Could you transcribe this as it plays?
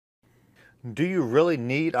Do you really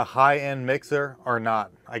need a high-end mixer or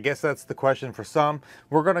not? I guess that's the question for some.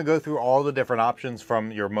 We're going to go through all the different options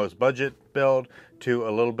from your most budget build to a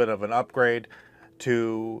little bit of an upgrade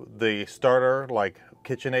to the starter like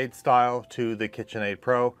KitchenAid style to the KitchenAid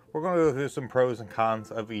Pro. We're going to go through some pros and cons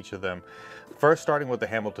of each of them. First, starting with the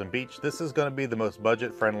Hamilton Beach, this is going to be the most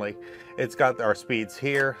budget friendly. It's got our speeds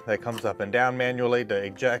here that comes up and down manually to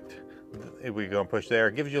eject. If we go and push there,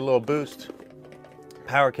 it gives you a little boost.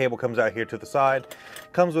 Power cable comes out here to the side.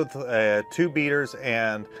 Comes with 2 beaters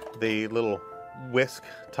and the little whisk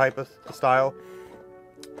type of style.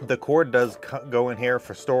 The cord does go in here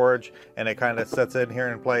for storage, and it kind of sets in here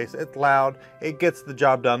in place. It's loud. It gets the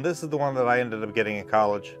job done. This is the one that I ended up getting in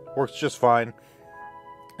college. Works just fine.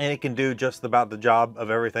 And it can do just about the job of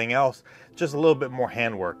everything else, just a little bit more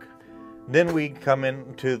handwork. Then we come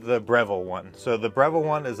into the Breville one. So the Breville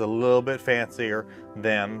one is a little bit fancier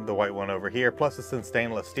than the white one over here. Plus it's in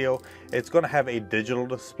stainless steel. It's going to have a digital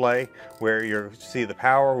display where you see the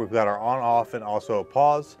power. We've got our on, off, and also a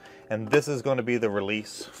pause. And this is going to be the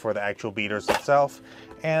release for the actual beaters itself.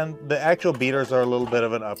 And the actual beaters are a little bit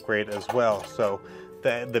of an upgrade as well. So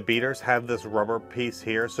the beaters have this rubber piece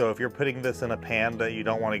here, so if you're putting this in a pan that you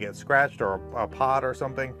don't want to get scratched, or a pot or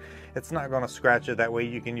something, it's not going to scratch it. That way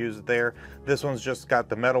you can use it there. This one's just got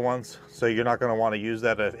the metal ones, so you're not going to want to use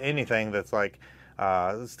that if anything that's like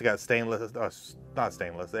it's got stainless, not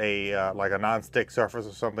stainless, like a non-stick surface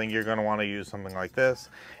or something. You're going to want to use something like this.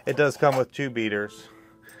 It does come with 2 beaters,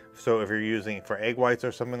 so if you're using it for egg whites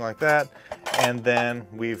or something like that. And then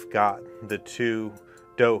we've got the 2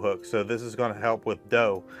 dough hooks, so this is going to help with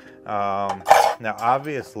dough. Now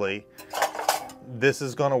obviously this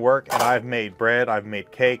is going to work, and I've made bread, I've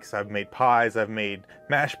made cakes, I've made pies, I've made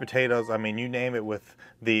mashed potatoes, I mean you name it with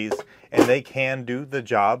these, and they can do the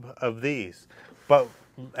job of these. But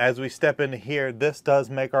as we step into here, this does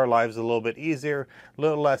make our lives a little bit easier, a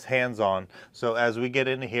little less hands-on. So as we get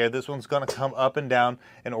into here, this one's going to come up and down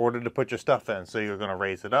in order to put your stuff in. So you're going to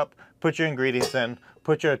raise it up, put your ingredients in,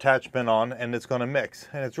 put your attachment on, and it's going to mix.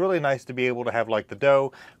 And it's really nice to be able to have like the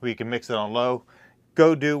dough where you can mix it on low,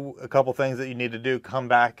 go do a couple things that you need to do, come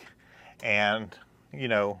back, and you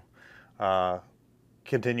know,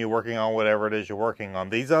 continue working on whatever it is you're working on.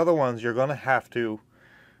 These other ones, you're going to have to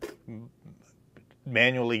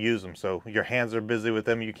manually use them, so your hands are busy with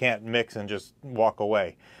them. You can't mix and just walk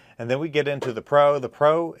away. And then we get into the Pro. The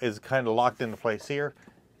Pro is kind of locked into place here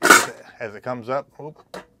as it comes up.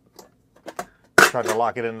 Try to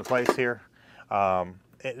lock it into place here.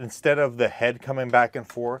 Instead of the head coming back and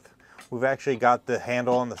forth, we've actually got the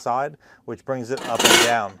handle on the side, which brings it up and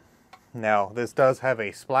down. Now this does have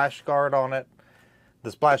a splash guard on it.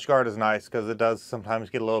 The splash guard is nice because it does sometimes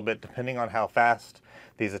get a little bit, depending on how fast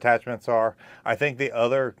these attachments are. I think the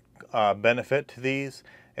other benefit to these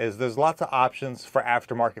is there's lots of options for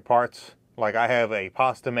aftermarket parts. Like I have a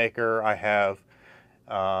pasta maker, I have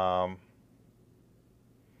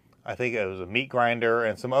I think it was a meat grinder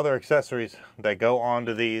and some other accessories that go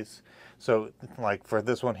onto these. So like for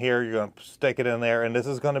this one here, you're going to stick it in there, and this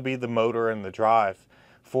is going to be the motor and the drive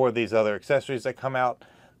for these other accessories that come out.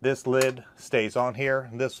 This lid stays on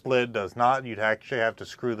here. This lid does not. You'd actually have to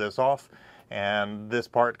screw this off, and this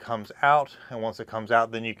part comes out. And once it comes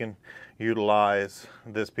out, then you can utilize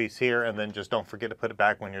this piece here, and then just don't forget to put it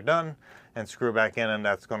back when you're done and screw it back in, and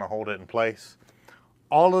that's going to hold it in place.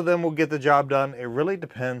 All of them will get the job done. It really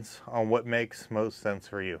depends on what makes most sense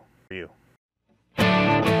for you.